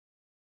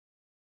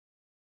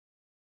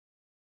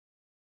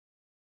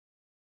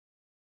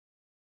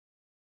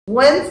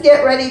Ones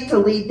get ready to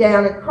lead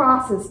down and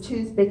cross as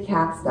twos big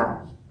cast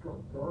up.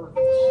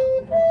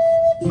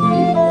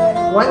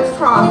 Ones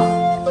cross.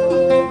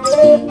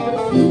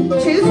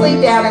 Twos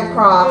lead down and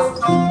cross.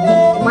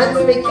 Ones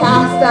big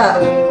cast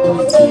up.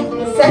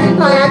 Second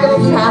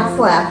diagonal pass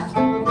left.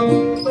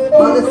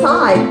 On the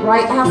side,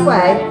 right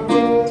halfway.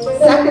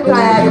 Second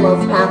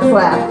diagonals pass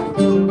left.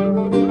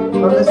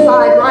 On the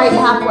side, right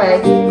halfway.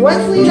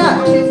 Ones lead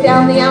up, twos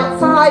down the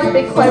outside,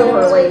 big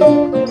clover lead.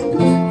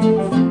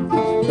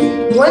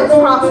 Ones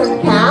cross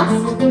and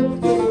cast.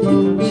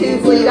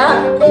 Twos lead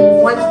up,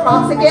 ones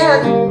cross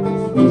again.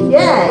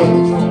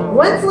 Yay!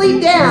 Ones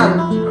lead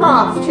down,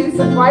 cross, twos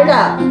right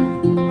up.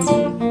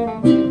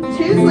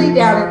 Twos lead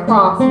down and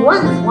cross,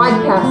 ones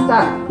wide cast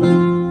up.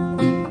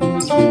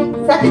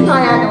 Second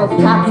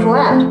diagonals pass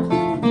left.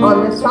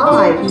 On the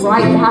side,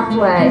 right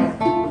halfway.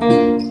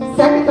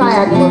 Second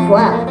diagonals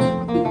left.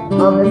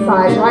 On the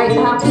side, right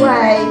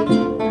halfway.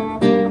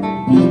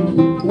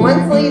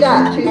 Ones lead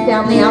up, twos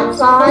down the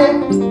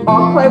outside,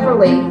 all clover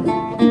lead.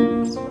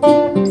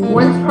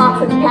 Ones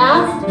cross and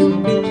cast,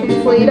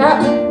 twos lead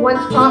up,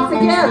 ones cross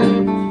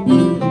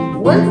again.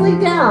 Ones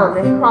lead down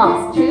and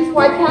cross, twos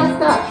wide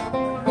cast up.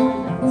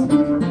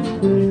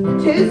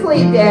 Twos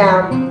lead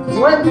down,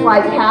 ones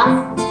wide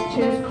cast,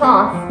 twos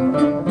cross.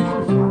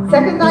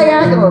 Second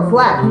diagonals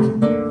left.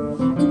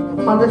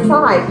 On the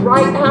side,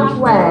 right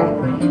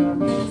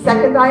halfway.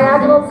 Second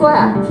diagonals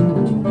left.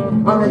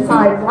 On the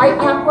side, right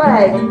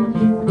halfway.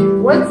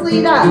 Ones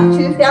lead up,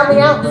 twos down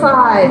the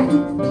outside.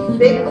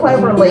 Big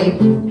clover lead.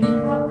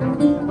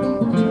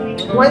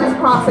 Ones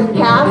cross and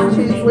cast,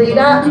 twos lead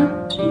up.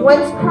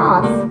 Ones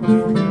cross.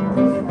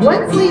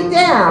 Ones lead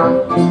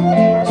down.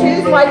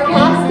 Twos wide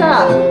cast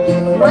up.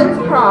 Ones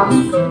cross.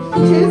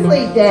 Twos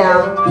lead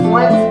down.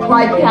 Ones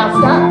wide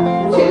cast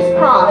up. Twos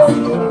cross.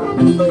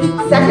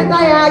 Second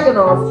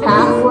diagonals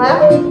pass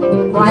left.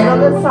 Right on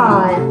the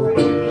side.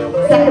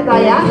 Second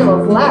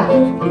diagonals left.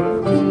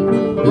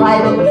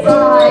 Right on the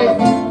side.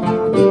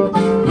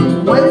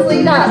 Ones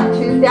lead up.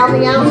 Twos down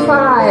the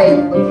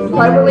outside.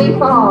 Clover lead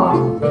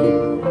fall.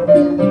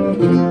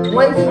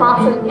 Ones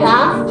cross and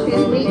cast,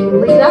 twos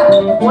lead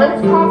up,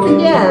 ones cross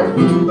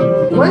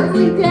again, ones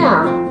lead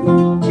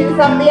down, twos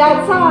up the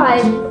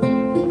outside,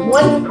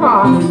 ones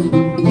cross,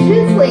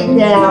 twos lead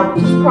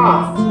down,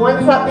 cross,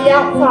 ones up the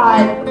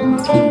outside,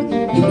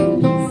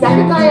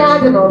 second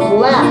diagonals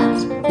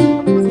left,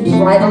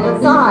 right on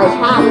the side,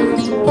 half,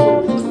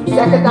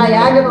 second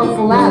diagonals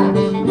left,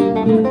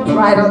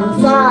 right on the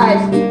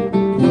side,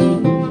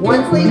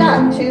 ones lead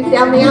up, twos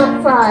down the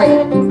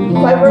outside,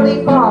 clover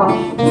lead fall.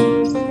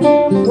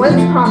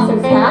 Ones cross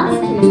and cast,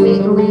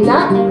 twos lead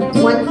up,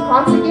 ones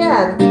cross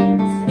again.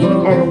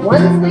 And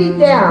ones lead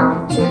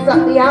down, twos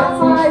up the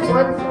outside,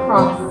 ones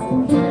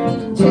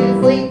cross.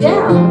 Twos lead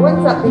down,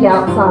 ones up the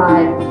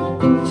outside,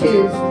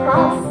 twos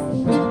cross.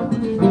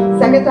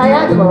 Second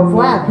diagonals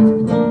left,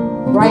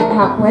 right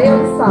halfway on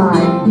the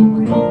side.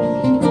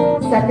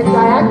 Second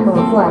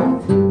diagonals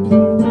left,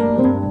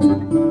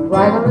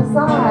 right on the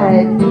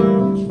side.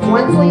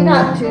 Ones lead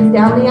up, twos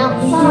down the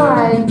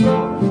outside,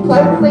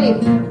 clover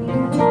lead.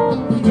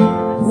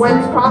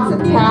 Ones cross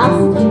and cast,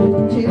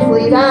 twos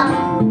lead up,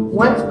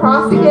 ones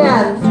cross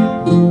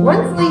again,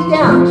 ones lead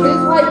down,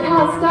 twos wide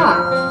cast up,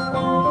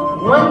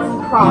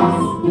 ones cross,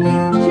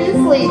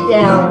 twos lead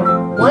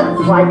down,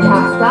 ones wide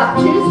cast up,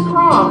 twos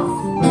cross,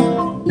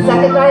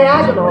 second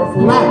diagonals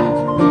left,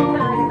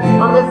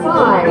 on the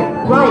side,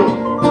 right,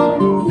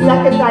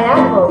 second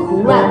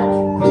diagonals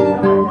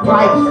left,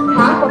 right,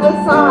 half on the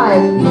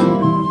side,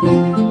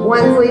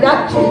 ones lead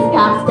up, twos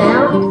cast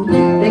down,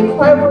 big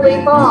clover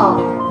lead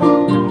fall.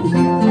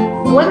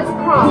 Ones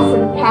cross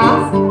and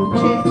cast,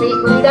 twos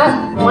lead up,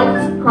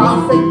 ones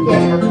cross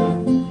again.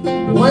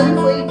 Ones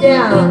lead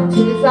down,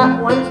 twos up,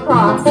 ones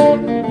cross.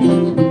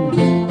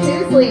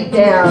 Twos lead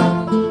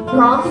down,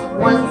 cross,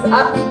 ones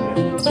up.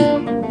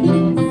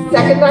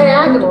 Second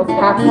diagonals,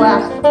 half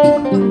left,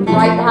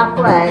 right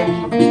halfway.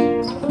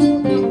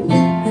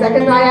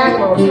 Second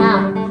diagonals,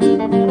 half.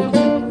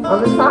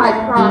 On the side,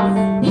 cross.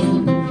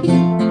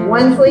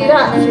 Ones lead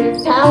up,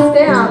 twos cast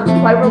down,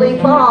 clover lead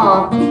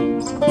fall.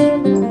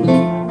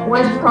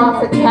 Ones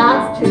cross and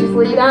cast, twos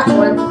lead up,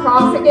 ones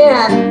cross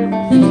again.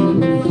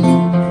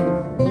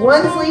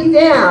 Ones lead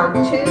down,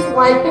 twos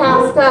wide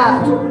cast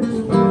up.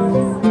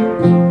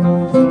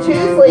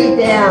 Twos lead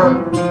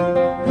down,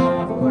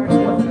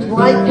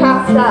 wide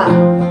cast up.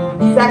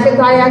 Second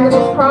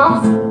diagonals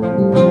cross,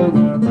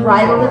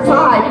 right on the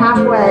side,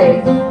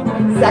 halfway.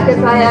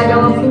 Second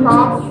diagonals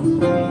cross,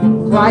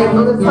 right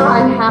on the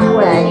side,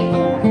 halfway.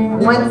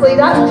 Ones lead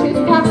up, twos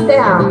cast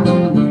down.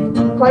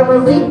 Clover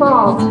lead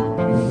fall.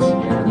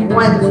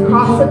 Ones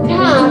cross and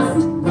cast,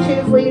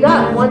 twos lead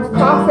up, ones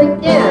cross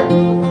again.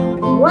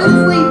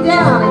 Ones lead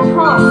down and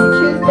cross,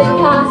 twos big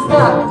cast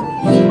up.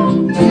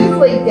 Twos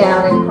lead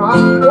down and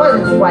cross,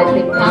 ones wide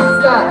big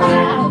cast up.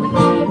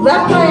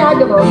 Left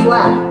diagonals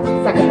left,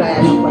 second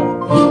diagonal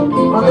left.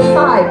 On the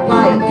side,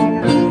 right.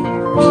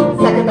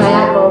 Second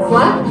diagonals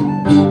left.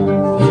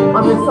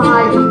 On the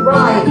side,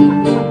 right.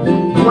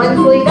 Ones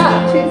lead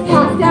up, twos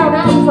cast down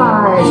outside.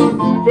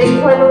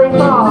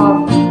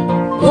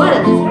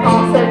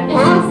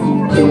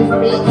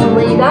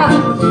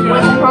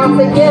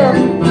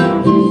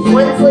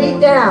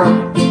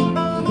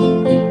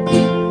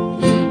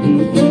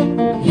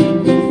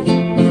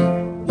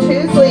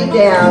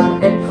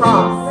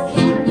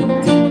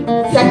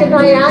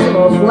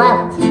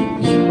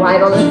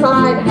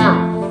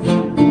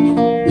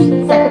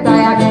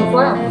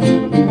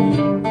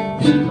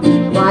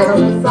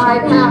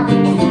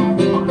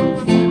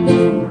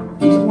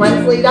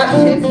 lead up,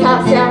 twos,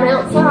 pass down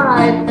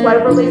outside,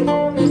 clover leaf.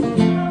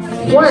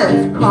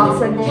 Ones,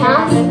 cross and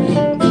pass,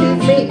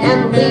 twos, meet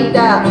and lead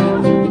up.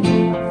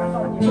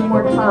 Two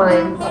more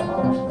times.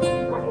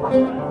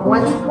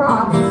 Ones,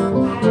 cross,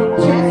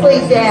 twos,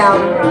 lead down,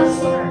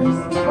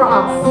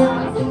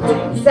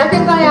 cross.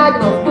 Second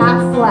diagonal,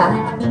 pass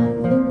left,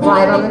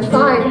 right on the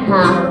side,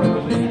 half.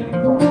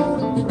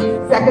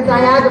 Second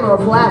diagonal,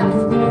 left,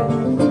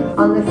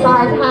 on the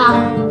side,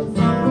 half.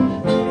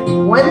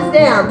 Ones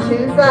down,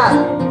 twos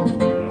up,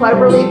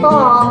 clover leaf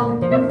off.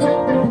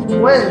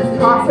 Ones,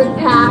 cross and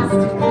pass,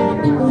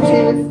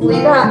 twos,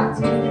 lead up.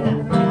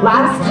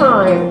 Last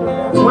time.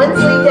 Ones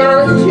lead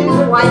down and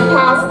twos, white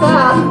passed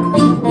up.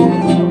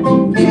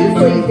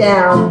 Twos lead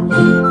down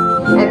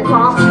and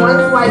cross,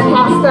 ones, white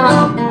passed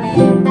up.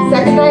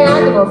 Second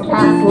diagonal,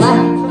 pass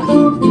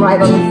left,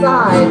 right on the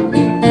side.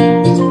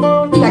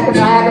 Second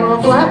diagonal,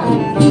 left,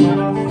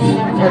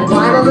 and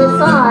right on the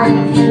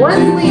side.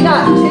 Ones lead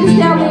up, twos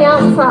down the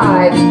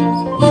outside.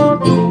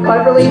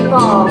 Clover leaf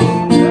off.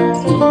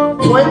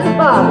 Ones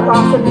above,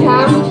 cross and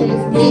pass,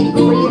 twos meet,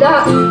 lead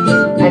up,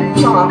 and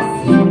cross.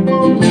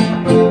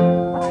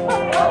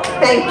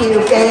 Thank you,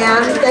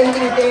 Dan. Thank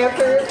you,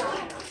 dancers.